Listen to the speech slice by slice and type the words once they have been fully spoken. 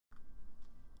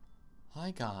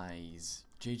Hi guys,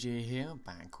 JJ here,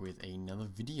 back with another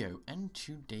video, and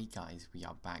today guys we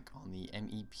are back on the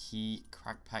MEP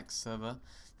CrackPack server.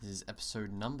 This is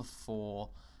episode number 4,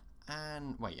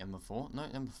 and wait, number 4? No,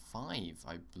 number 5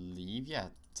 I believe. Yeah,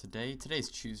 today's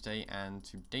Tuesday, and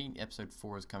today episode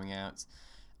 4 is coming out,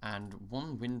 and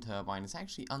one wind turbine is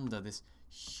actually under this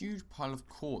huge pile of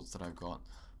quartz that I've got.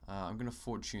 I'm going to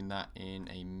fortune that in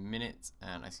a minute,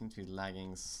 and I seem to be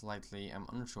lagging slightly. I'm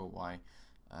unsure why.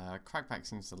 CrackPack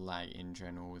seems to lag in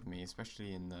general with me,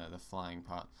 especially in the flying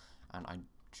part, and I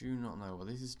do not know what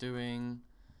this is doing.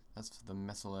 That's for the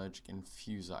metallurgic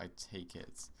infuser, I take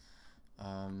it.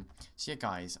 So yeah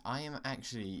guys, I am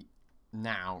actually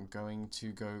now going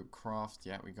to go craft,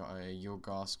 yeah, we got a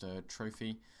Yorgast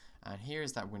trophy, and here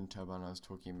is that wind turbine I was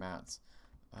talking about.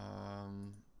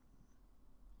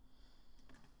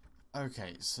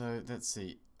 Okay, so let's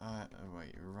see,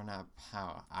 wait, run out of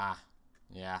power,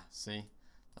 yeah, see?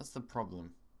 That's the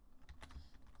problem.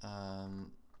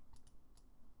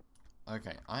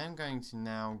 Okay, I am going to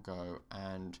now go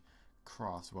and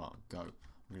craft, I'm going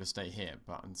to stay here,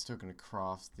 but I'm still going to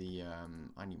craft the,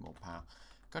 I need more power.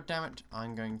 God damn it,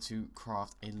 I'm going to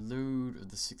craft a load of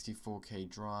the 64k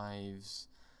drives,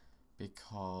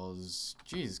 because,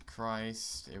 Jesus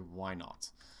Christ, why not?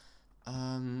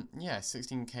 Yeah,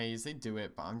 16ks, they do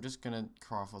it, but I'm just going to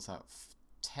craft, what's that,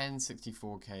 10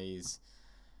 64ks.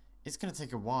 It's going to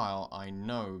take a while, I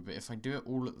know, but if I do it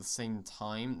all at the same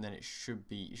time, then it shouldn't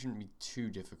be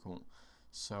too difficult.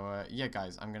 So, yeah,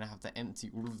 guys, I'm going to have to empty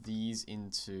all of these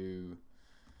into,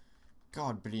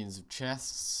 God, billions of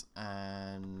chests,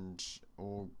 and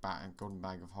all golden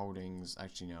bag of holdings.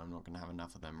 Actually, no, I'm not going to have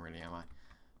enough of them, really, am I?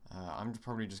 I'm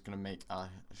probably just going to make a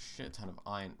shit ton of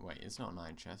iron. Wait, it's not an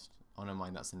iron chest. Oh, no,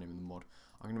 mind, that's the name of the mod.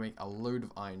 I'm going to make a load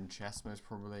of iron chests, most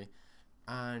probably,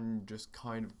 and just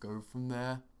kind of go from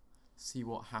there. See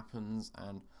what happens,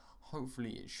 and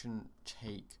hopefully it shouldn't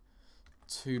take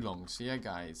too long. So yeah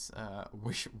guys,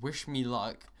 wish me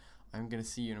luck. I'm gonna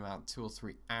see you in about 2 or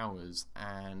 3 hours,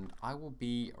 and I will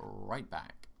be right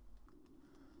back.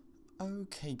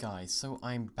 Okay guys, so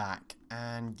I'm back,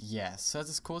 and yeah,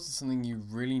 Certus quartz is something you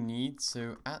really need.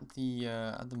 So at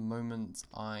the moment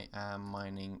I am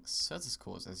mining Certus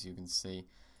quartz, as you can see,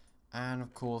 and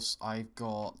of course I've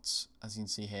got, as you can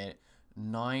see here,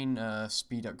 9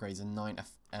 speed upgrades and 9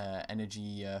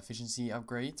 energy efficiency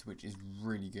upgrades, which is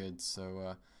really good.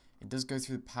 So it does go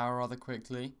through the power rather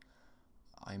quickly.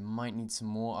 I might need some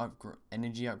more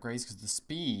energy upgrades, because the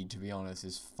speed, to be honest,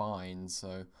 is fine. So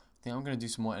I think I'm going to do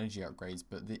some more energy upgrades,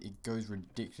 but it goes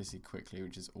ridiculously quickly,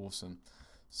 which is awesome.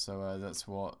 So that's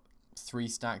what, 3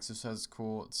 stacks of Certus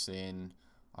quartz in,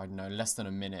 I don't know, less than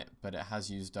a minute, but it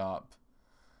has used up,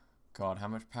 God, how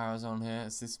much power is on here?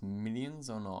 Is this millions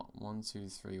or not? 1, 2,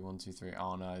 3, 1, 2, 3.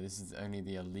 Oh no, this is only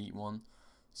the elite one.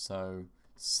 So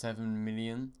 7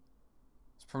 million.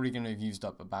 It's probably going to have used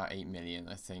up about 8 million,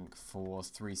 I think, for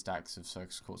 3 stacks of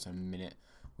Certus quartz in a minute,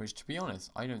 which, to be honest,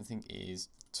 I don't think is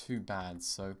too bad.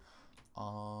 So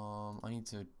I need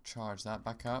to charge that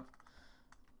back up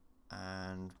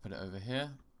and put it over here.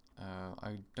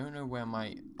 I don't know where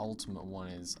my ultimate one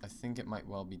is. I think it might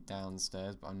well be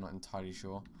downstairs, but I'm not entirely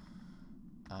sure.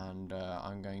 And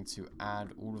I'm going to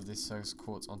add all of this Certus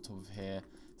quartz on top of here,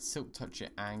 silk touch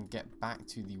it, and get back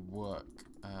to the work,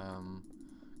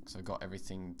 because I got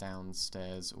everything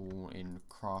downstairs all in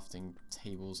crafting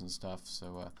tables and stuff.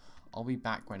 So I'll be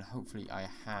back when hopefully I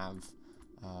have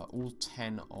all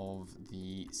 10 of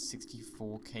the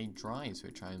 64k drives,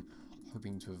 which I'm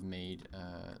hoping to have made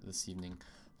this evening.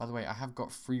 By the way, I have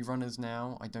got free runners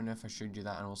now. I don't know if I showed you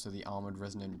that, and also the armored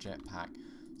resonant jetpack.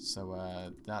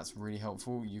 So that's really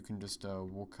helpful. You can just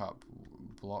walk up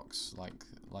blocks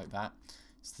like that.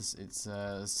 It's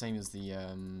the same as the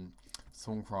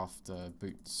Thorncraft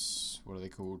boots. What are they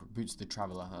called? Boots of the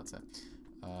Traveler. That's it.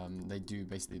 They do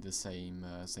basically the same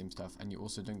stuff, and you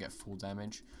also don't get full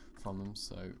damage from them.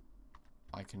 So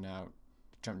I can now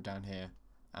jump down here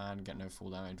and get no full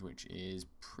damage, which is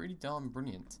pretty darn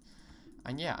brilliant.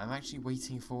 And yeah, I'm actually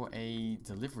waiting for a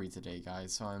delivery today,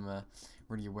 guys. So I'm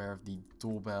really aware of the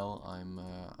doorbell.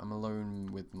 I'm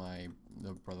alone with my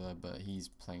little brother, but he's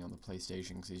playing on the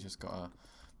PlayStation because he's just got a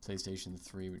PlayStation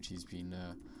 3, which he's been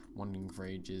wanting for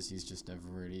ages. He's never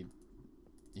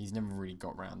really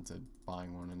got around to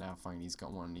buying one, and now finally he's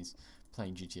got one, and he's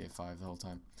playing GTA 5 the whole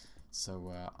time.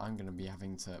 So I'm going to be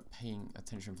having to paying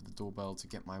attention for the doorbell to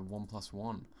get my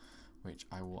 1+1, which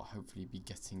I will hopefully be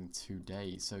getting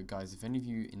today. So guys, if any of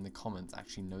you in the comments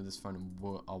actually know this phone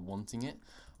and are wanting it,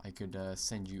 I could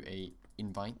send you a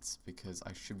invite, because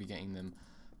I should be getting them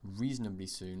reasonably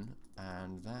soon.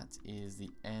 And that is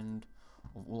the end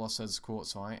of all our surface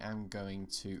quartz. So I am going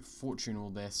to fortune all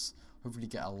this, hopefully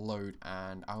get a load,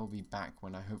 and I will be back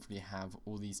when I hopefully have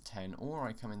all these 10, or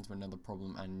I come into another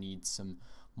problem and need some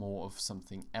more of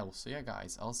something else. So yeah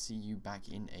guys, I'll see you back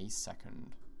in a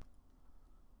second.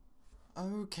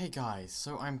 Okay guys,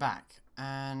 so I'm back,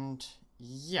 and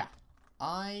yeah,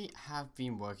 I have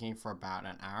been working for about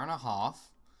an hour and a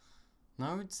half.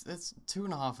 No, it's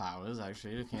 2.5 hours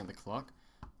actually, looking at the clock.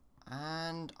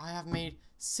 And I have made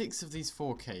 6 of these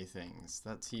 4K things.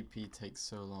 That TP takes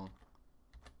so long.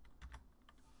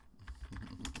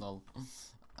 Lol.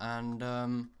 And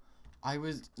I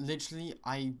was literally,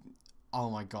 oh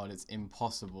my god, it's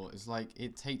impossible. It's like,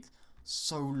 it takes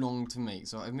so long to make.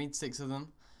 So I've made 6 of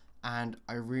them, and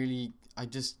I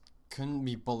just couldn't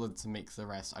be bothered to make the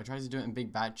rest. I tried to do it in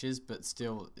big batches, but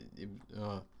still,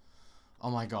 oh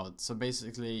my god. So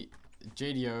basically,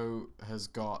 JDO has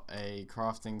got a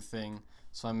crafting thing,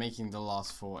 so I'm making the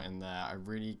last 4 in there. I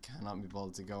really cannot be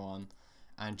bothered to go on.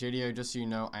 And JDO, just so you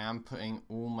know, I am putting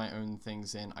all my own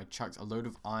things in. I chucked a load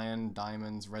of iron,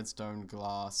 diamonds, redstone,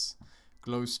 glass,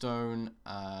 glowstone,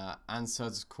 and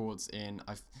surface quartz in.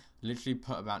 I've literally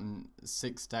put about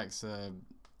 6 stacks,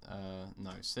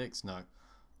 no, 6, no.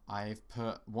 I've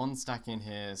put 1 stack in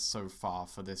here so far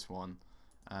for this one,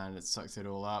 and it sucked it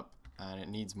all up. And it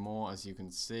needs more, as you can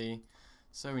see,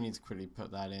 so we need to quickly put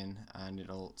that in and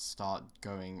it'll start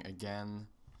going again.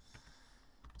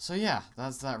 So yeah,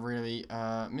 that's that really.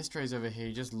 Mystery's over here,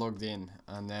 he just logged in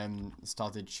and then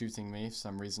started shooting me for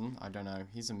some reason. I don't know,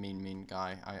 he's a mean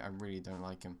guy. I really don't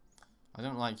like him. I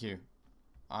don't like you.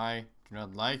 I do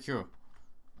not like you.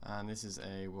 And this is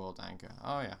a world anchor.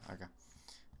 Oh yeah, okay.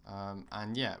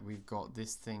 And yeah, we've got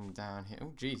this thing down here.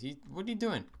 Oh geez, what are you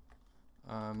doing?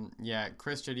 Yeah,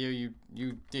 Chris JDO,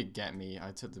 you did get me.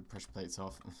 I took the pressure plates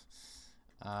off.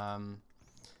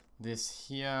 This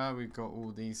here, we've got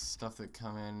all these stuff that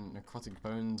come in, necrotic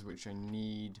bones, which I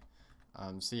need.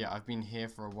 So yeah, I've been here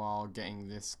for a while getting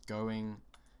this going,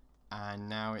 and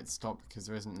now it stopped because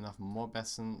there isn't enough mob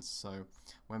essence. So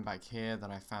went back here,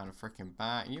 then I found a freaking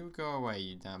bat. You go away,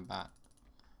 you damn bat.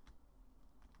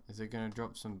 Is it gonna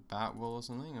drop some bat wool or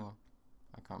something, or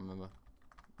I can't remember.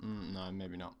 No,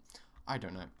 maybe not. I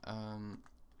don't know.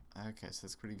 Okay, so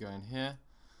let's quickly go in here.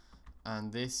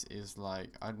 And this is like,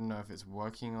 I don't know if it's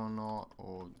working or not,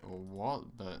 or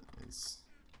what, but it's...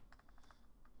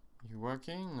 You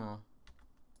working,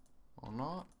 or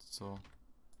not? So...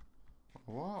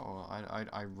 What? Or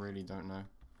I really don't know.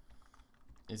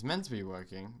 It's meant to be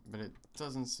working, but it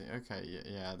doesn't seem... Okay,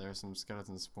 yeah, there are some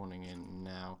skeletons spawning in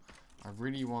now. I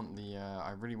really want the,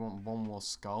 I really want one more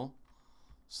skull,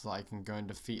 so that I can go and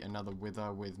defeat another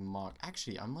wither with Mark.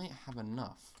 Actually, I might have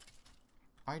enough.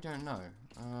 I don't know.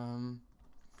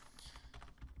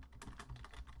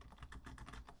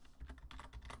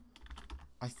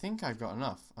 I think I've got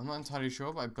enough. I'm not entirely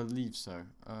sure, but I believe so.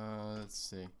 Let's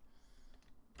see.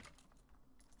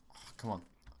 Oh, come on.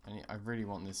 I really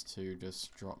want this to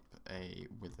just drop a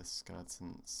wither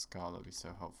skeleton skull. That'd be so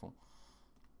helpful.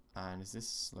 And is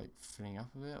this like filling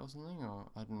up a bit or something? Or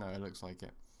I don't know. It looks like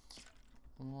it.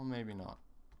 Or maybe not.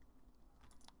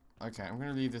 Okay, I'm going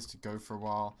to leave this to go for a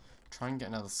while. Try and get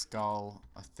another skull.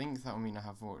 I think that will mean I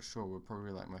have, sure, we're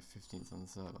probably like my 15th on the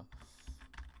server.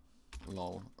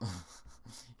 Lol.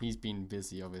 He's been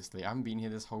busy, obviously. I haven't been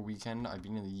here this whole weekend. I've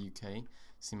been in the UK,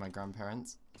 seeing my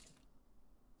grandparents.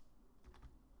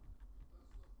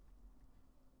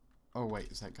 Oh,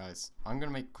 wait a sec, guys. I'm going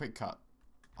to make a quick cut.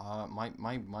 My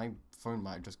phone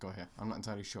might have just got here. I'm not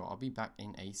entirely sure. I'll be back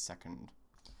in a second.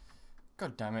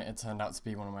 God damn it, it turned out to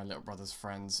be one of my little brother's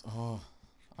friends. Oh,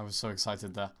 I was so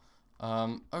excited there.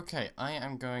 Okay, I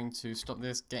am going to stop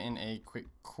this, get in a quick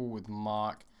call with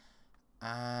Mark,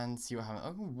 and see what happens.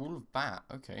 Oh, Wall of Bat.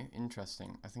 Okay,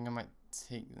 interesting. I think I might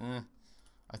take...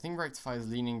 I think Rectify is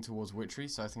leaning towards Witchery,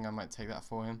 so I think I might take that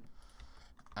for him.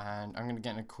 And I'm going to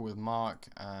get in a call with Mark,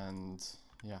 and...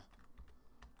 yeah.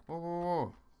 Whoa, whoa,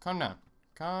 whoa. Calm down.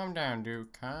 Calm down,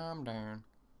 dude. Calm down.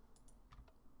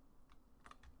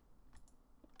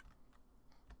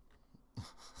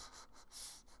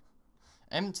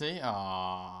 Empty?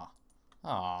 Ah.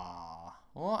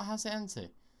 What? How's it empty?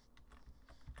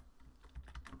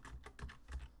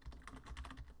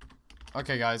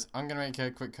 Okay, guys, I'm gonna make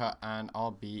a quick cut, and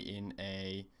I'll be in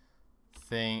a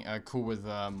call with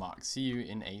Mark. See you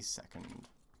in a second.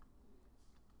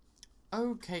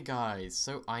 Okay, guys,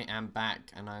 so I am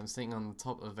back, and I'm sitting on the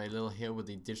top of a little hill with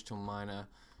the digital miner,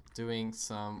 doing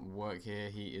some work here.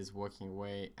 He is working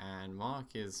away, and Mark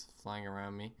is flying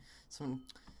around me.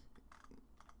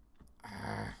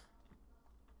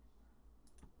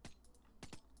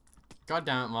 God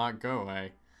damn it, Mark, go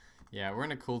away. Yeah, we're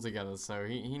in a call together, so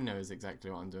he knows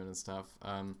exactly what I'm doing and stuff.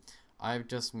 I've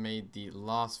just made the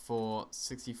last 4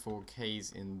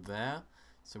 64Ks in there.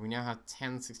 So we now have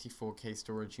 10 64K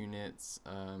storage units.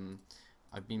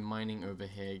 I've been mining over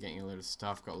here, getting a load of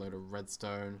stuff, got a load of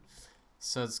redstone,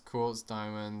 suds, quartz,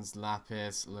 diamonds,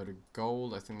 lapis, a load of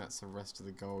gold. I think that's the rest of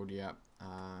the gold, yep.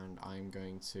 And I'm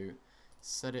going to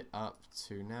set it up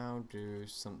to now do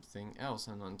something else.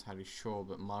 I'm not entirely sure,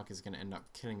 but Mark is going to end up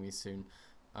killing me soon.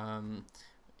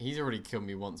 He's already killed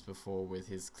me once before with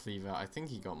his cleaver. I think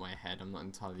he got my head, I'm not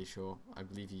entirely sure. I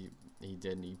believe he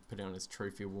did, and he put it on his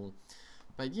trophy wall.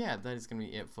 But yeah, that is going to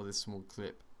be it for this small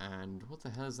clip. And what the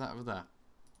hell is that over there?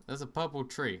 There's a purple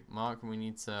tree. Mark, we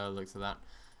need to look to that.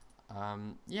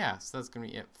 Yeah, so that's going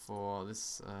to be it for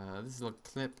this this little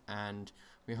clip, and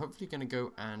we're hopefully going to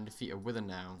go and defeat a wither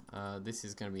now. This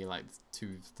is going to be like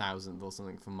 2,000th or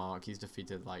something for Mark. He's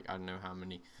defeated like, I don't know how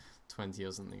many, 20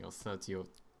 or something, or 30 or...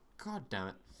 God damn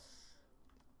it.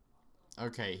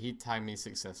 Okay, he tagged me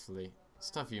successfully.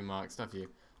 Stuff you, Mark, stuff you.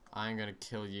 I'm going to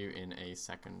kill you in a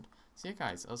second. So yeah,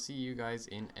 guys, I'll see you guys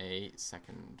in a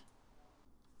second.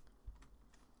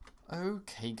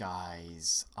 Okay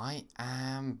guys, I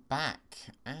am back,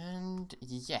 and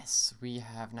yes, we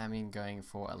have now been going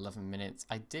for 11 minutes.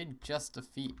 I did just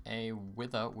defeat a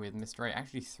wither with Mr. A,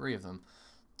 actually 3 of them.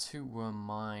 2 were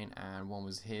mine and 1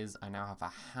 was his. I now have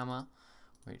a hammer,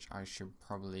 which I should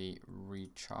probably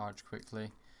recharge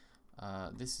quickly.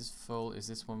 This is full. Is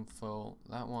this one full?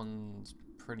 That one's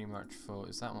pretty much full.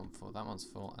 Is that one full? That one's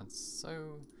full, and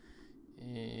so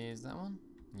is that one?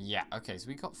 Yeah, okay, so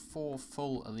we got 4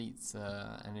 full elite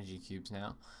energy cubes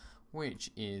now,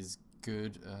 which is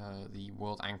good. The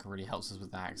world anchor really helps us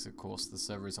with that, because of course the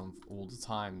server is on all the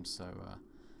time, so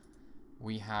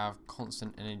we have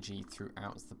constant energy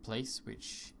throughout the place,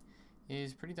 which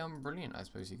is pretty damn brilliant, I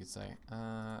suppose you could say.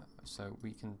 So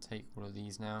we can take all of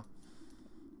these now,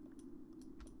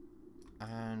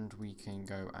 and we can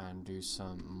go and do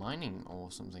some mining or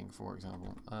something, for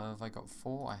example. Have I got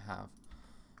 4? I have.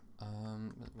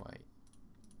 Wait.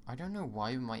 I don't know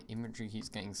why my inventory keeps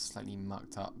getting slightly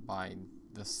mucked up by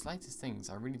the slightest things.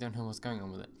 I really don't know what's going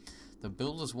on with it. The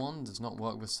builder's wand does not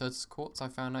work with Certus quartz, I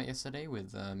found out yesterday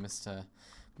with Mr.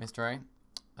 A.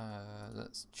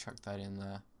 Let's chuck that in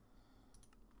there.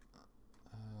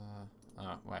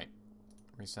 Oh, wait.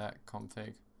 Reset,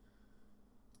 config.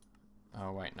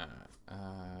 Oh, wait, no.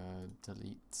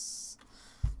 Deletes.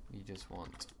 We just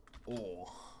want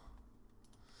ore.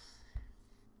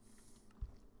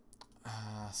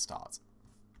 Start.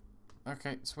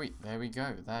 Okay, sweet. There we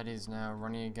go. That is now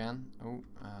running again. Oh,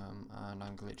 and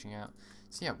I'm glitching out.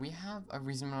 So yeah, we have a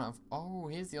reasonable amount of... Oh,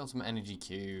 here's the ultimate energy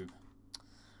cube.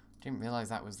 Didn't realize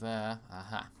that was there.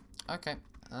 Aha. Okay,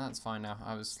 that's fine now.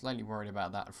 I was slightly worried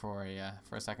about that for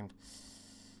a second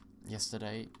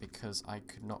yesterday, because I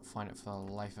could not find it for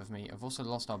the life of me. I've also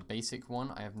lost our basic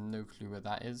one. I have no clue where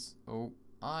that is. Oh,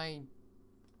 I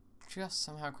just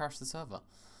somehow crashed the server.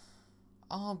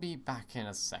 I'll be back in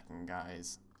a second,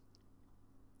 guys.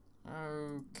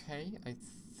 Okay, I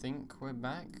think we're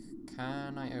back.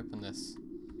 Can I open this?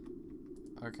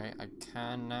 Okay, I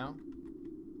can now.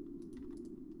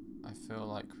 I feel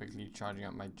like quickly charging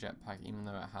up my jetpack, even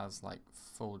though it has like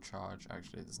full charge.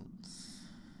 Actually, it doesn't.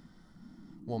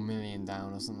 1 million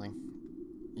down or something.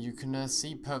 You can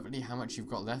see perfectly how much you've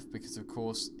got left, because of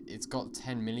course it's got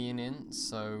 10 million in,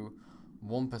 so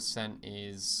 1%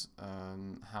 is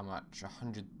how much?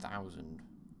 100,000.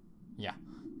 Yeah,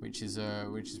 which is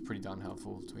pretty darn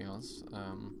helpful, to be honest.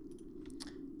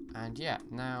 And yeah,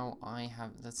 now I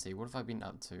have. Let's see, what have I been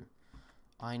up to?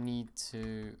 I need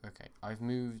to. Okay, I've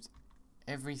moved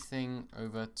everything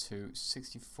over to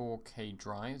 64K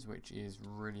drives, which is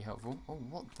really helpful. Oh,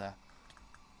 what the?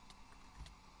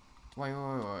 Wait.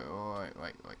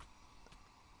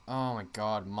 Oh my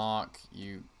God, Mark,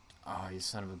 you. Oh, you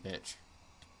son of a bitch.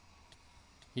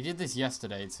 He did this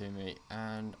yesterday to me,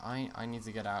 and I need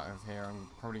to get out of here. I'm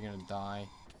probably gonna die.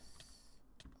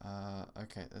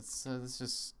 Okay, let's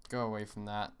just go away from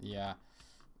that. Yeah,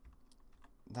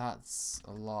 that's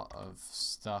a lot of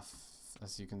stuff,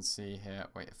 as you can see here.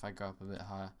 Wait, if I go up a bit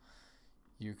higher,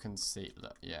 you can see.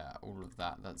 Look, yeah, all of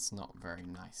that. That's not very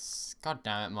nice. God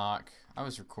damn it, Mark! I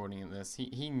was recording this.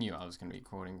 He knew I was gonna be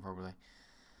recording, probably.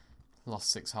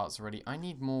 Lost 6 hearts already. I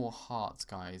need more hearts,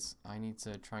 guys. I need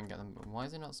to try and get them. Why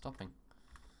is it not stopping?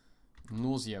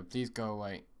 Nausea, please go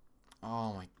away.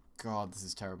 Oh my God, this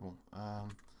is terrible.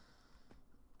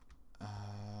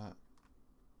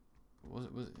 Was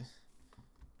it?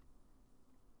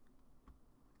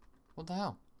 What the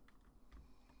hell?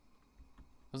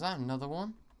 Was that another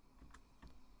one?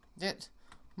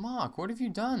 Mark, what have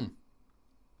you done?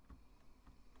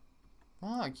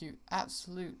 Mark, you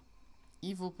absolute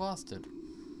evil bastard.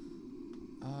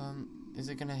 Is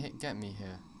it gonna get me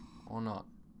here or not?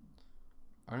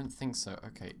 I don't think so.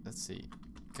 Okay, let's see.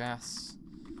 Gas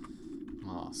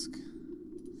mask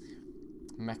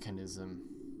mechanism.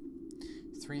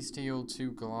 3 steel,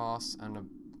 2 glass, and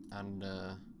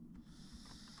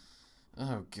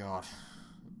oh god,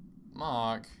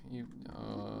 Mark, you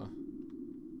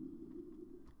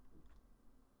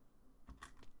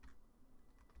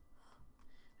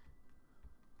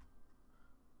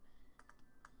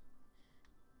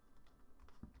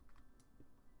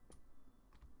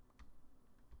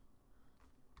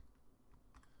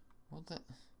what the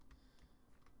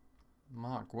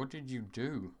Mark, what did you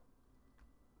do?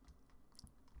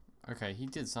 Okay, he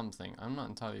did something. I'm not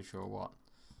entirely sure what.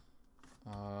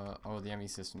 Oh, the ME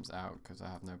system's out because I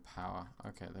have no power.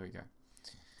 Okay, there we go.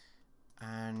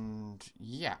 And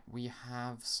yeah, we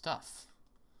have stuff.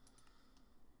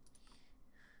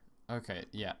 Okay,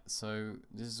 yeah, so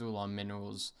this is all our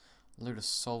minerals. A load of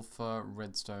sulfur,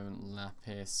 redstone,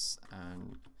 lapis,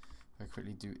 and if I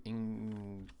quickly do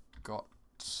ingot.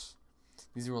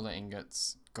 These are all the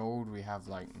ingots. Gold we have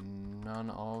like none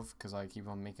of because I keep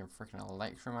on making freaking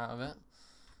electrum out of it.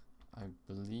 I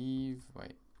believe.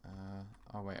 Wait.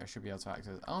 Oh wait, I should be able to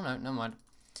access. Oh no, never mind.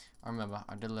 I remember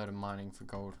I did a load of mining for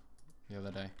gold the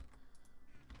other day.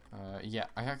 Yeah,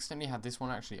 I accidentally had this one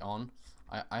actually on.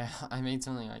 I made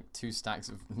something like 2 stacks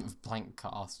of blank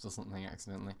cast or something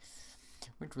accidentally,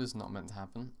 which was not meant to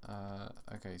happen.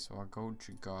 Okay, so our gold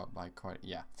should go up by quite,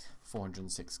 yeah,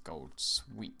 406 gold.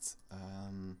 Sweet.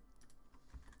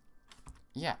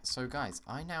 Yeah, so guys,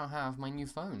 I now have my new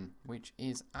phone, which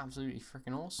is absolutely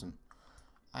freaking awesome.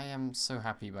 I am so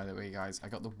happy, by the way, guys. I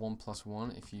got the OnePlus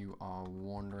One, if you are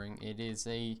wondering. It is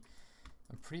a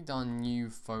pretty darn new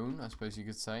phone, I suppose you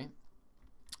could say.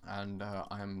 And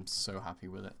I am so happy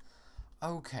with it.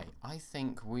 Okay, I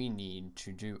think we need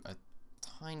to do a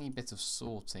tiny bit of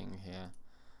sorting here.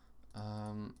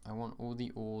 I want all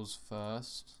the ores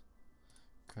first,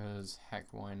 because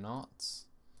heck, why not?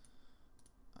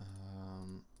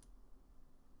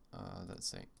 Let's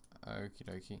see. Okie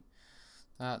dokie.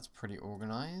 That's pretty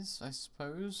organized, I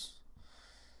suppose.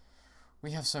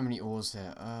 We have so many ores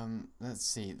here. Let's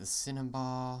see. The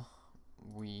cinnabar.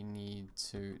 We need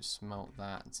to smelt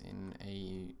that in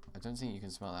a... I don't think you can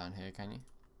smelt that in here, can you?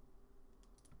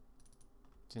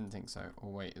 Didn't think so. Oh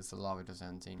wait, is the lava just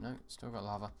empty? No, still got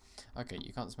lava. Okay,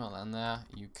 you can't smelt that in there.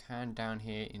 You can down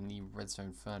here in the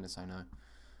redstone furnace, I know.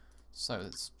 So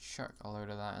let's chuck a load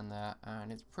of that in there,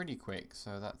 and it's pretty quick,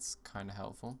 so that's kind of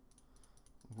helpful.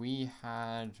 We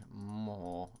had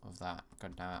more of that.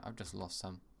 God damn it, I've just lost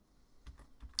some.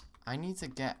 I need to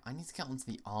get onto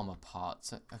the armor part.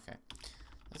 So, okay,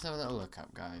 let's have a little look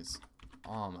up, guys.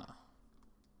 Armor.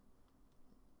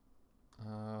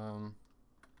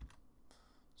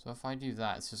 So if I do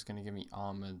that, it's just going to give me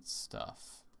armored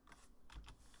stuff.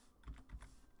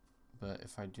 But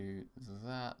if I do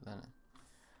that, then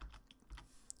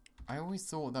I always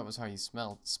thought that was how you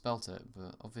spelt it,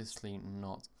 but obviously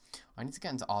not. I need to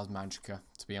get into Ars Magica,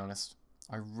 to be honest.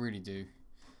 I really do.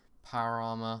 Power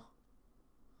armor.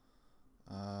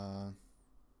 Power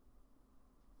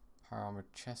armor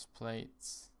chest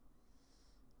plates.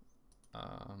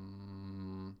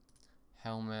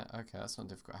 Helmet. Okay, that's not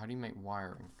difficult. How do you make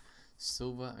wiring?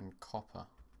 Silver and copper.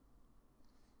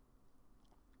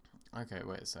 Okay,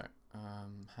 wait a sec.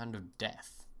 Hand of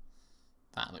Death.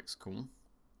 That looks cool.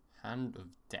 Hand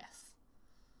of Death.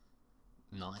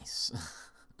 Nice.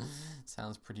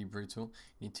 Sounds pretty brutal.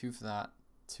 You need 2 for that,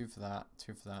 2 for that,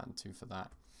 2 for that, and 2 for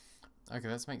that. Okay,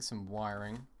 let's make some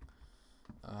wiring.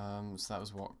 So that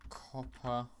was what?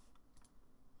 Copper.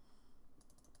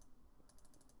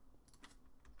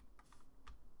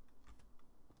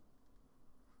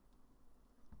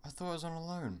 I thought I was on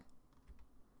alone.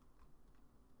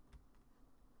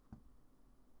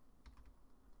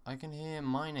 I can hear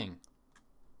mining.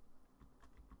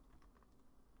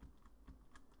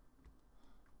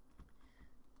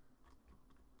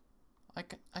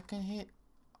 I can hear.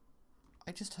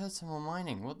 I just heard someone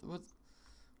mining. What?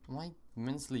 Am I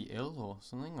mentally ill or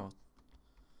something? Or?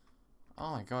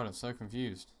 Oh my god, I'm so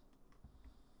confused.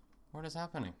 What is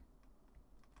happening?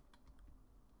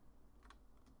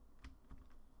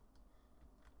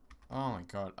 Oh my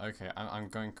god. Okay, I'm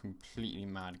going completely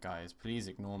mad, guys. Please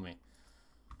ignore me.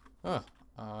 Ugh.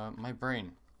 My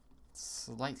brain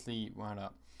slightly wound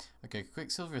up. Okay,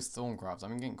 Quicksilver is Thorncraft.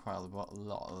 I'm getting quite a lot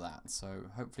of that, so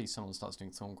hopefully someone starts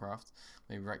doing Thorncraft,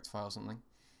 maybe Rectify or something.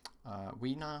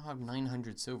 We now have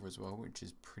 900 silver as well, which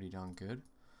is pretty darn good.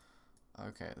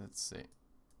 Okay, let's see.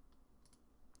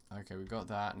 Okay, we got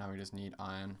that. Now we just need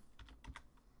iron.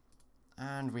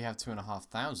 And we have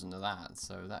 2,500 of that,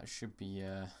 so that should be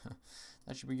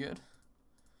that should be good.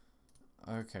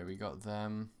 Okay, we got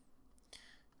them.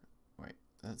 Wait,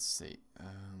 let's see.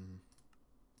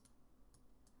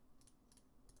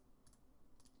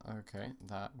 Okay,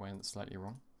 that went slightly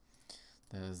wrong.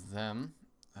 There's them,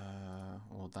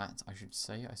 or that I should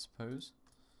say, I suppose.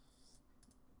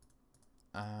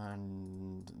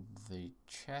 And the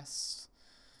chest,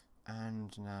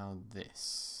 and now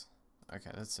this.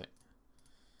 Okay, that's it.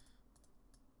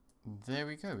 There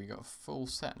we go, we got a full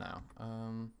set now.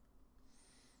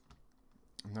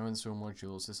 No install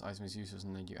modules, this item is useless,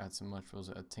 and then you add some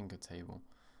modules at a tinker table.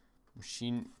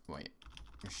 Machine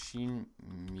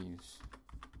muse.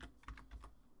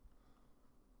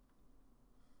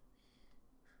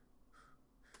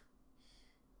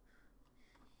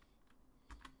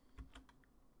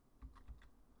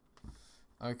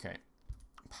 Okay,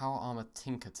 power armor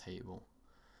tinker table.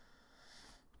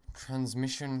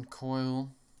 Transmission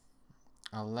coil,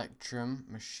 electrum,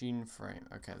 machine frame.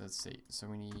 Okay, let's see. So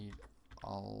we need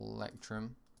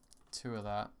electrum, 2 of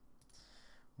that.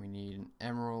 We need an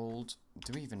emerald.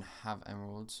 Do we even have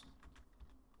emeralds?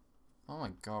 Oh my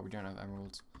god, we don't have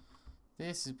emeralds.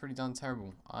 This is pretty darn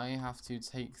terrible. I have to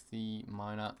take the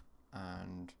miner,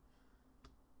 and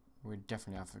we're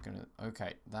definitely gonna.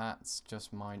 Okay, that's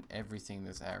just mined everything in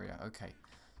this area. Okay,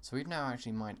 so we've now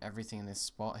actually mined everything in this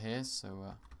spot here.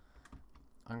 So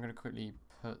I'm gonna quickly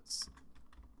put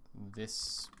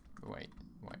this. Wait,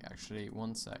 actually,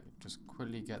 one sec. Just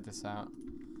quickly get this out.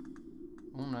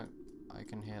 Oh no, I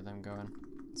can hear them going.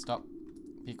 Stop.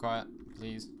 Be quiet,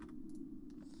 please.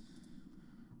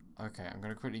 Okay, I'm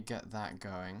gonna quickly get that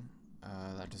going.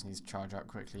 That just needs to charge up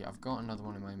quickly. I've got another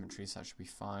one in my inventory, so that should be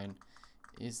fine.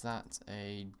 Is that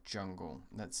a jungle?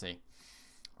 Let's see.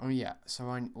 Oh yeah, so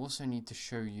I also need to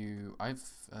show you. I've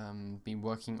been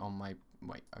working on my.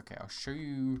 Wait, okay, I'll show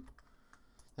you.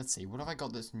 Let's see, what have I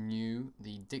got that's new?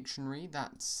 The dictionary,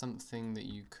 that's something that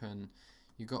you can,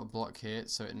 you got a block here,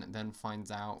 so it then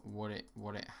finds out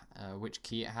which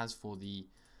key it has for the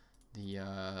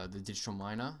digital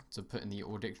miner to put in the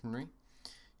ore dictionary.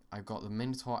 I've got the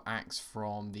Minotaur axe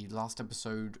from the last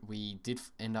episode. We did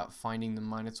end up finding the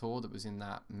Minotaur that was in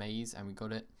that maze, and we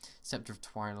got it. Scepter of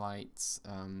Twilight,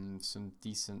 some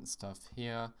decent stuff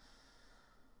here.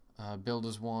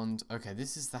 Builder's wand. Okay,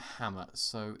 this is the hammer.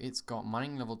 So it's got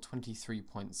mining level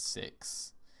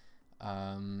 23.6.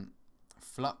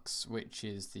 Flux, which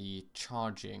is the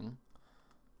charging.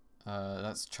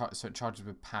 So it charges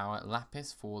with power.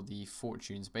 Lapis for the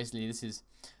fortunes. Basically, this is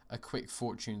a quick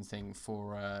fortune thing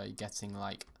for getting,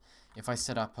 like, if I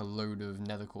set up a load of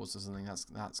nether quartz or something,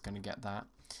 that's going to get that.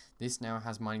 This now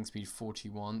has mining speed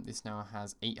 41. This now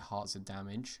has 8 hearts of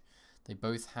damage. They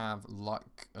both have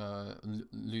luck,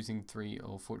 losing 3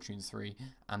 or fortune 3,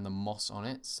 and the moss on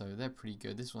it, so they're pretty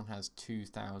good. This one has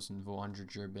 2,400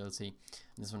 durability,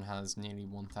 and this one has nearly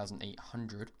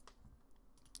 1,800.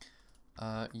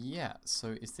 Yeah,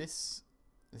 so this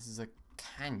is a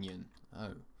canyon.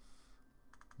 Oh,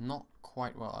 not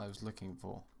quite what I was looking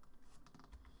for.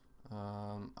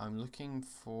 I'm looking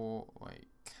for, wait,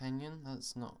 canyon?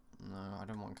 That's not, no, I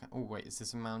don't want, oh wait, is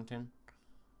this a mountain?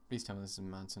 Please tell me this is a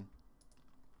mountain.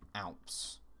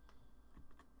 Alps.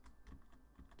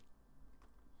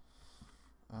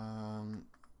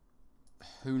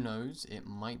 Who knows? It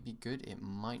might be good, it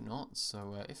might not,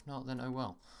 so if not, then oh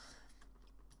well.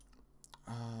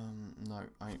 No,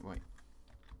 wait.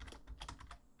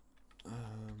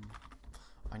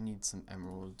 I need some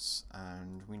emeralds,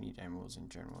 and we need emeralds in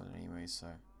general anyway, so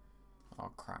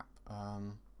oh crap.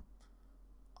 I'm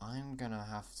gonna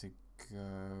have to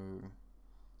go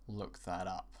look that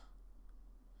up.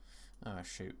 Oh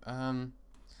shoot.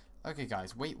 Okay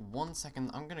guys, wait 1 second.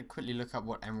 I'm gonna quickly look up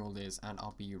what emerald is, and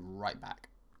I'll be right back.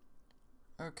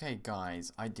 Okay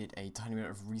guys, I did a tiny bit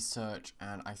of research,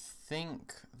 and I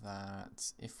think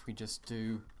that if we just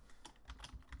do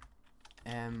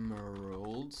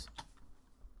emerald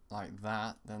like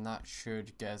that, then that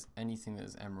should get us anything that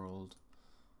is emerald.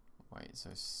 Wait,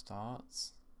 so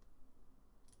starts?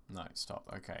 No, stop.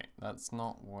 Okay, that's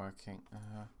not working.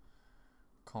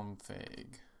 Config.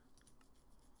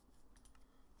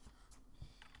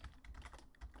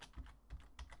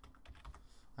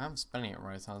 I'm spelling it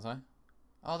right, aren't I?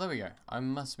 Oh, there we go. I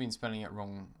must have been spelling it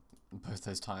wrong both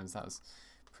those times. That was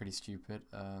pretty stupid.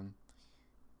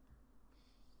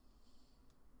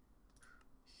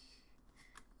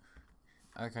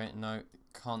 Okay, no,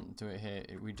 can't do it here.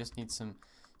 We just need some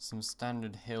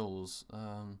standard hills.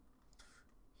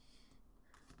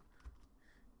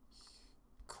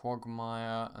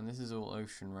 Quagmire, and this is all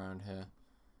ocean around here.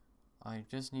 I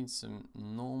just need some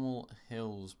normal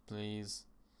hills, please.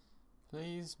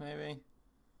 Please, maybe?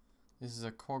 This is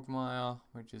a quagmire,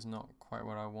 which is not quite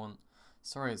what I want.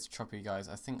 Sorry it's choppy, guys.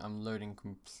 I think I'm loading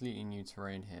completely new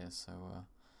terrain here, so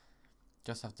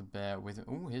just have to bear with it.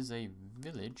 Oh, here's a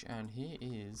village, and here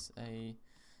is a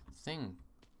thing.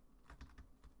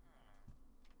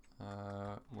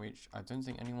 Which I don't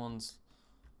think anyone's...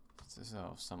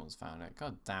 Oh, someone's found it.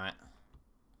 God damn it.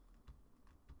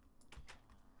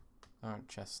 There aren't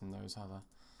chests in those, are there?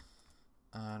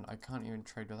 And I can't even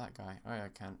trade with that guy. Oh yeah, I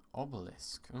can.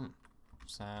 Obelisk.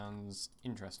 Sounds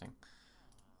interesting.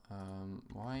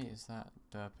 Why is that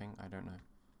derping? I don't know.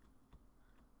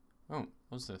 Oh,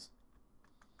 what's this?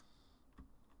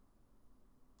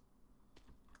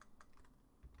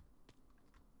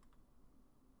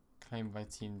 Claimed by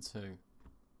Team 2.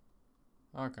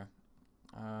 Okay.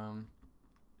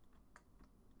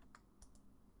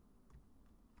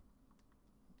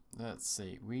 Let's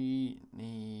see. We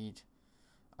need...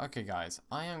 Okay, guys.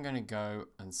 I am going to go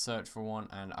and search for one,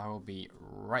 and I will be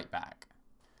right back.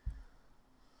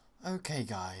 Okay,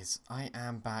 guys. I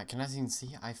am back, and as you can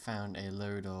see, I found a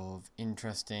load of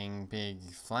interesting big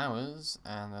flowers,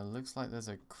 and it looks like there's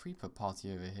a creeper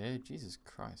party over here. Jesus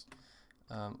Christ.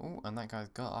 Oh, and that guy's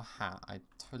got a hat. I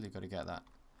totally got to get that.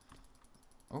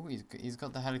 Oh, he's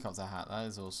got the helicopter hat. That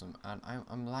is awesome. And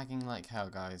I'm lagging like hell,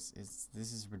 guys.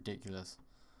 This is ridiculous.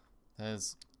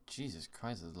 There's... Jesus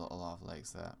Christ, there's a lot of lava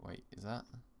lakes there. Wait, is that...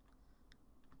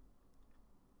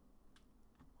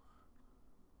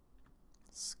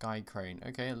 Sky crane.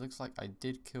 Okay, it looks like I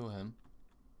did kill him.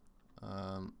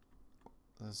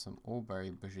 There's some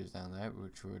oreberry bushes down there,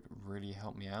 which would really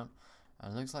help me out.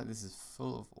 And it looks like this is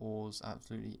full of ores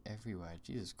absolutely everywhere.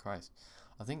 Jesus Christ.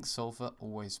 I think sulfur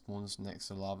always spawns next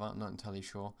to lava. I'm not entirely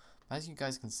sure. But as you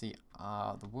guys can see,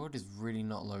 the world is really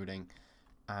not loading.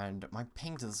 And my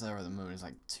ping to the server at the moment is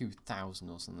like 2,000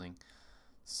 or something.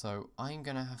 So I'm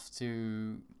going to have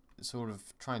to sort of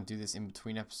try and do this in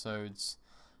between episodes.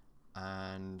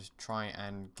 And try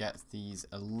and get these,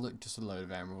 just a load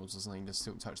of emeralds or something. Just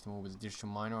still touch them all with a digital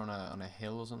miner on a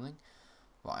hill or something.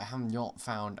 But I have not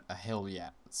found a hill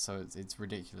yet. So it's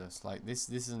ridiculous. Like this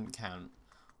doesn't count.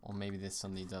 Or maybe this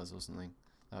suddenly does or something.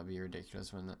 That would be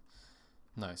ridiculous, wouldn't it?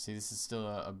 No, see, this is still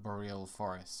a boreal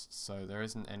forest, so there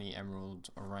isn't any emerald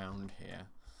around here,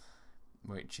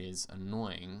 which is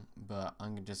annoying, but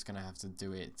I'm just going to have to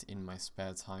do it in my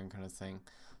spare time kind of thing.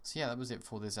 So yeah, that was it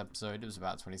for this episode. It was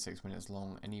about 26 minutes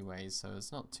long anyway, so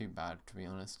it's not too bad, to be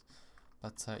honest.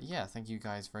 But yeah, thank you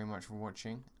guys very much for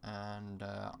watching, and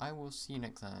I will see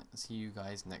you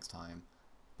guys next time.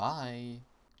 Bye!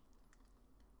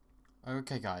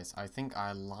 Okay guys, I think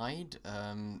I lied.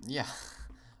 Yeah.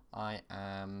 I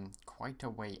am quite a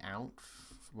way out.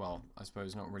 Well, I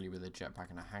suppose not really with a jetpack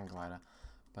and a hang glider,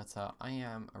 but I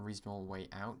am a reasonable way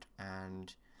out,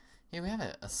 and here we have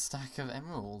it, a stack of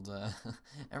emerald,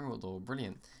 emerald ore,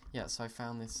 brilliant. Yeah, so I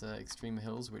found this extreme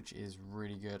hills, which is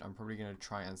really good. I'm probably going to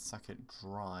try and suck it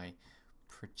dry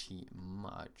pretty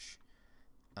much,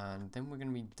 and then we're going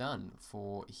to be done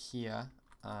for here,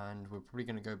 and we're probably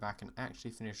going to go back and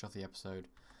actually finish off the episode.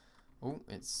 Oh,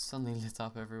 it's suddenly lit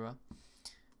up everywhere.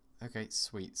 Okay,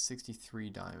 sweet.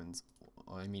 63 diamonds.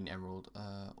 I mean emerald.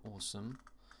 Awesome.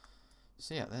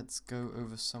 So yeah, let's go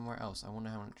over somewhere else. I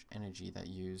wonder how much energy that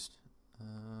used.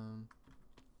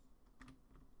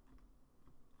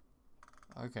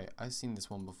 Okay, I've seen this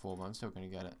one before, but I'm still going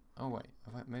to get it. Oh wait,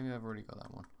 maybe I've already got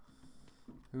that one.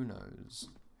 Who knows?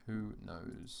 Who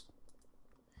knows?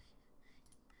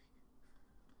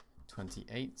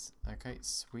 28. Okay,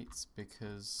 sweet,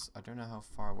 because I don't know how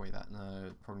far away that... No,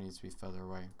 it probably needs to be further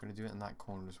away. I'm going to do it in that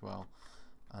corner as well.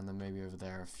 And then maybe over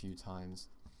there a few times.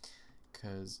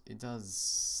 Because it does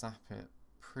sap it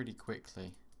pretty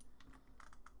quickly.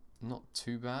 Not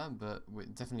too bad, but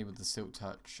definitely with the Silk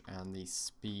Touch and the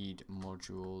speed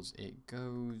modules, it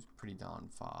goes pretty darn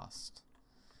fast.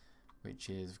 Which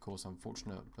is, of course,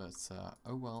 unfortunate, but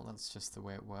oh well, that's just the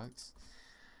way it works.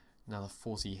 Another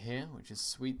 40 here, which is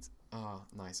sweet. Oh,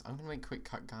 nice. I'm going to make a quick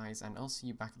cut, guys, and I'll see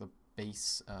you back at the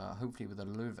base, hopefully with a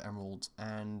load of emeralds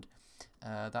and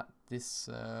this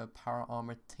power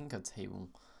armor tinker table.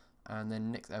 And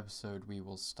then next episode we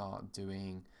will start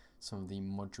doing some of the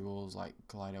modules like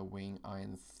glider wing,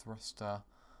 iron thruster,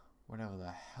 whatever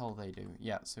the hell they do.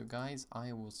 Yeah, so guys,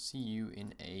 I will see you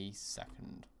in a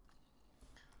second.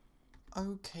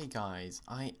 Okay guys,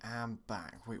 I am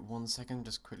back. Wait 1 second,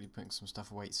 just quickly putting some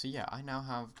stuff away. So yeah, I now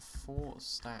have 4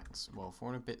 stacks, well 4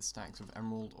 and a bit stacks of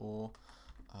emerald ore.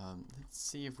 Let's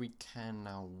see if we can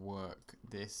now work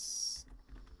this.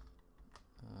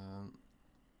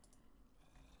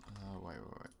 Wait.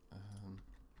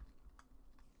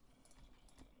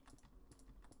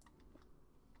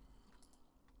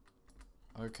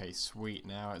 Okay, sweet.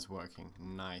 Now it's working.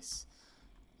 Nice.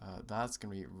 That's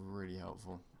going to be really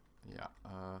helpful. Yeah.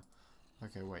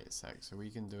 Okay, wait a sec. So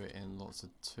we can do it in lots of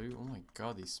 2. Oh my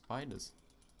god, these spiders.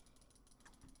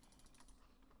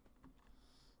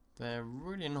 They're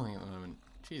really annoying at the moment.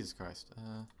 Jesus Christ.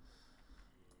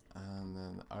 And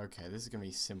then, okay, this is going to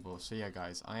be simple. So yeah,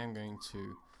 guys, I am going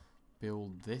to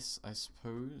build this, I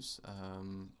suppose.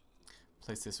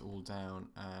 Place this all down,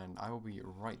 and I will be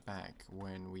right back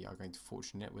when we are going to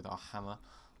fortune it with our hammer.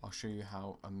 I'll show you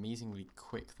how amazingly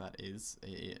quick that is.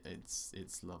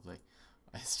 It's lovely.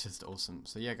 It's just awesome.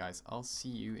 So yeah, guys, I'll see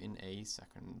you in a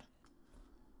second.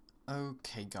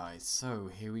 Okay, guys, so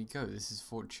here we go. This is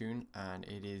fortune, and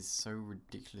it is so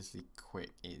ridiculously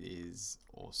quick. It is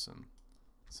awesome.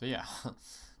 So yeah,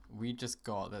 we just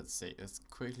got, let's see, let's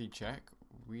quickly check.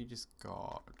 We just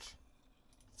got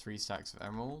 3 stacks of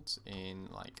emeralds in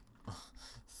like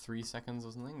 3 seconds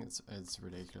or something. It's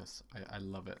ridiculous. I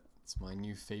love it. It's my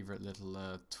new favorite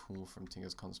little tool from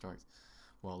Tinker's Construct.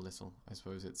 Well, little. I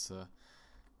suppose it's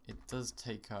it does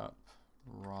take up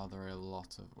rather a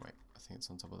lot of, wait, I think it's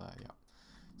on top of that, yeah.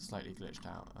 Slightly glitched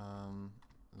out.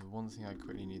 The one thing I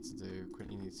quickly need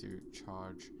to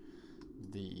charge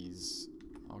these.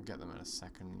 I'll get them in a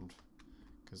second,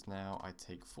 because now I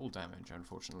take full damage,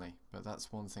 unfortunately. But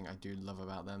that's one thing I do love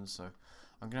about them, so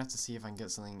I'm going to have to see if I can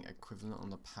get something equivalent on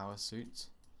the power suit.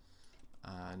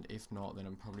 And if not, then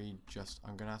I'm going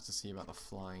to have to see about the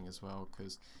flying as well,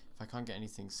 because if I can't get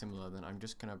anything similar, then I'm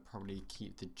just going to probably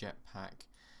keep the jetpack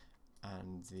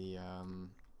and the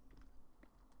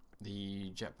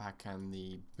jetpack and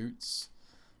the boots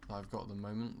that I've got at the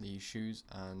moment, the shoes,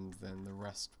 and then the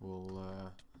rest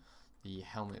will, the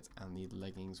helmet and the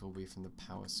leggings will be from the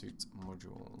power suit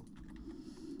module.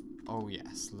 Oh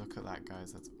yes, look at that,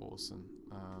 guys, that's awesome.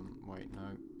 Wait,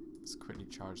 no, let's quickly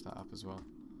charge that up as well.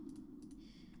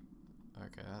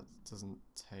 Okay, that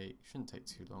shouldn't take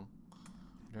too long.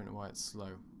 I don't know why it's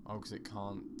slow. Oh, because it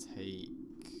can't take...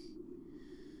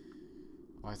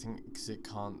 Oh, I think because it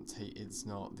can't take, it's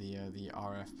not, the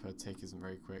RF per tick isn't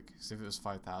very quick. Because if it was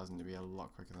 5,000, it'd be a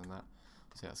lot quicker than that.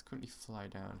 So yeah, let's quickly fly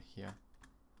down here.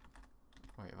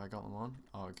 Wait, have I got them on?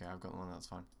 Oh, okay, I've got them on, that's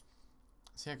fine.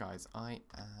 So yeah, guys, I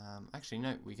am... Actually,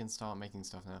 no, we can start making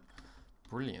stuff now.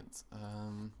 Brilliant.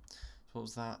 So what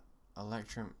was that?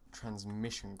 Electrum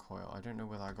transmission coil. I don't know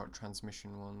whether I got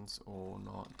transmission ones or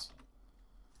not.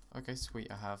 Okay,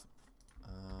 sweet, I have.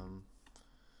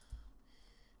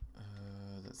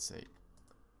 Let's see.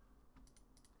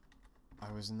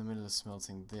 I was in the middle of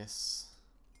smelting this,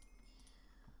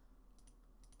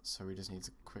 so we just need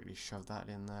to quickly shove that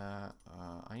in there.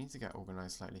 I need to get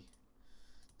organized slightly.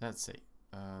 Let's see.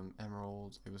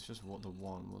 Emerald. It was just the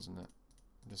one, wasn't it?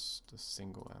 Just a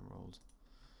single emerald.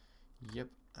 Yep.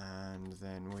 And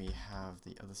then we have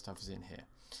the other stuff is in here.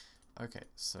 Okay,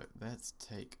 so let's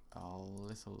take a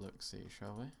little look-see,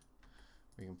 shall we?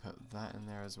 We can put that in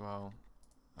there as well.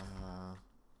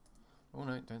 Oh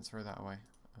no, don't throw that away.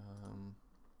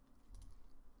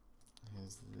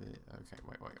 Here's the... Okay,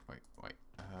 wait.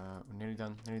 We're nearly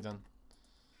done,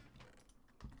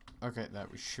 Okay,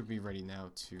 we should be ready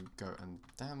now to go. And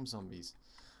damn zombies.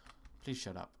 Please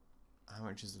shut up. How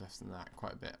much is left in that?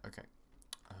 Quite a bit, okay.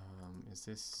 Is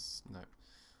this... No.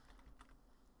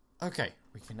 Okay,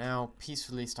 we can now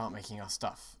peacefully start making our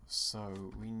stuff.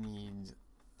 So, we need...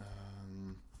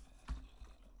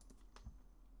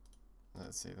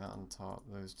 let's see, that on top,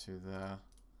 those two there.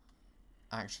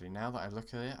 Actually, now that I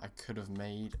look at it, I could have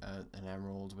made an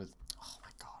emerald with... Oh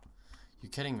my god. You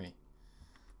kidding me?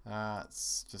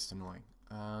 That's just annoying.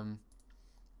 And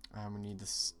we need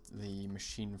the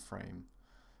machine frame.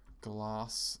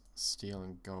 Glass, steel,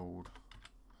 and gold.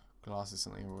 Glass is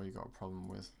something I've already got a problem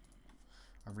with.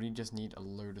 I really just need a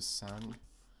load of sand.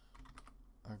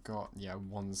 I've got, yeah,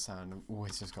 1 sand. I've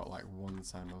always just got like 1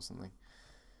 sand or something.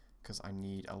 Because I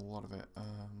need a lot of it.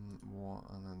 What?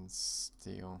 And then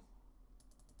steel.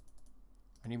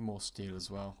 I need more steel as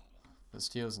well. But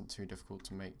steel isn't too difficult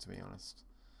to make, to be honest.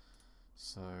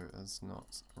 So that's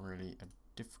not really a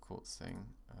difficult thing.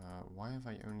 Why have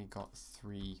I only got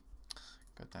 3?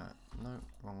 God damn it. No,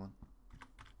 wrong one.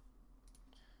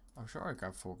 I'm sure I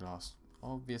grabbed 4 glass.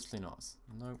 Obviously not.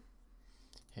 No.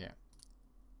 Here.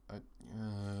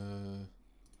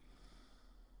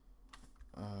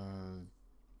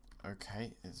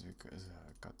 Okay. It's because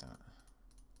got that.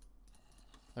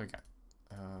 There we go.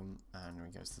 And we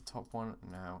go to the top one.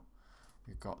 Now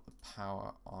we've got the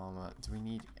power armor. Do we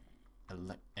need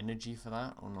energy for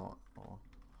that or not? Or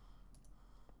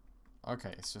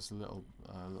okay, it's just a little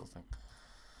thing.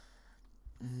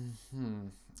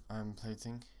 I'm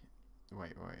plating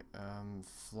wait.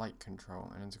 Flight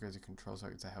control. An integrated control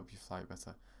circuit to help you fly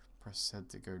better. Press Z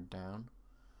to go down.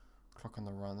 Clock on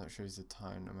the run that shows the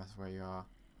time no matter where you are.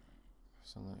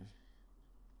 Something.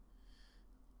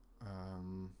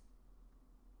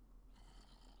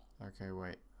 Okay,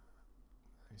 wait.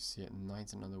 I see at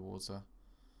night and underwater.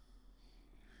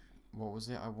 What was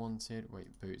it I wanted?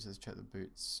 Wait, boots. Let's check the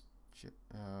boots.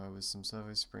 With some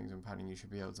servo springs and padding, you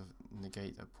should be able to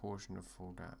negate a portion of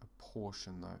fall down. A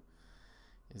portion, though.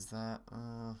 Is that?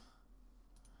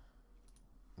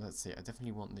 Let's see. I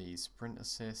definitely want these: sprint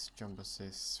assist, jump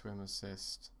assist, swim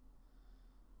assist.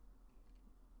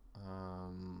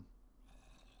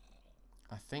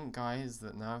 I think, guys,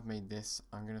 that now I've made this,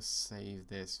 I'm gonna save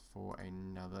this for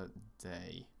another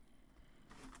day.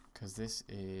 Because this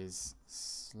is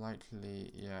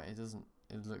slightly, yeah, it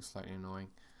looks slightly annoying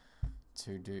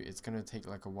to do. It's going to take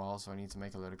like a while, so I need to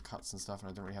make a load of cuts and stuff, and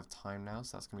I don't really have time now,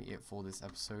 so that's going to be it for this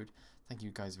episode. Thank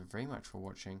you guys very much for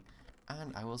watching,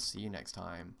 and I will see you next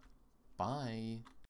time. Bye!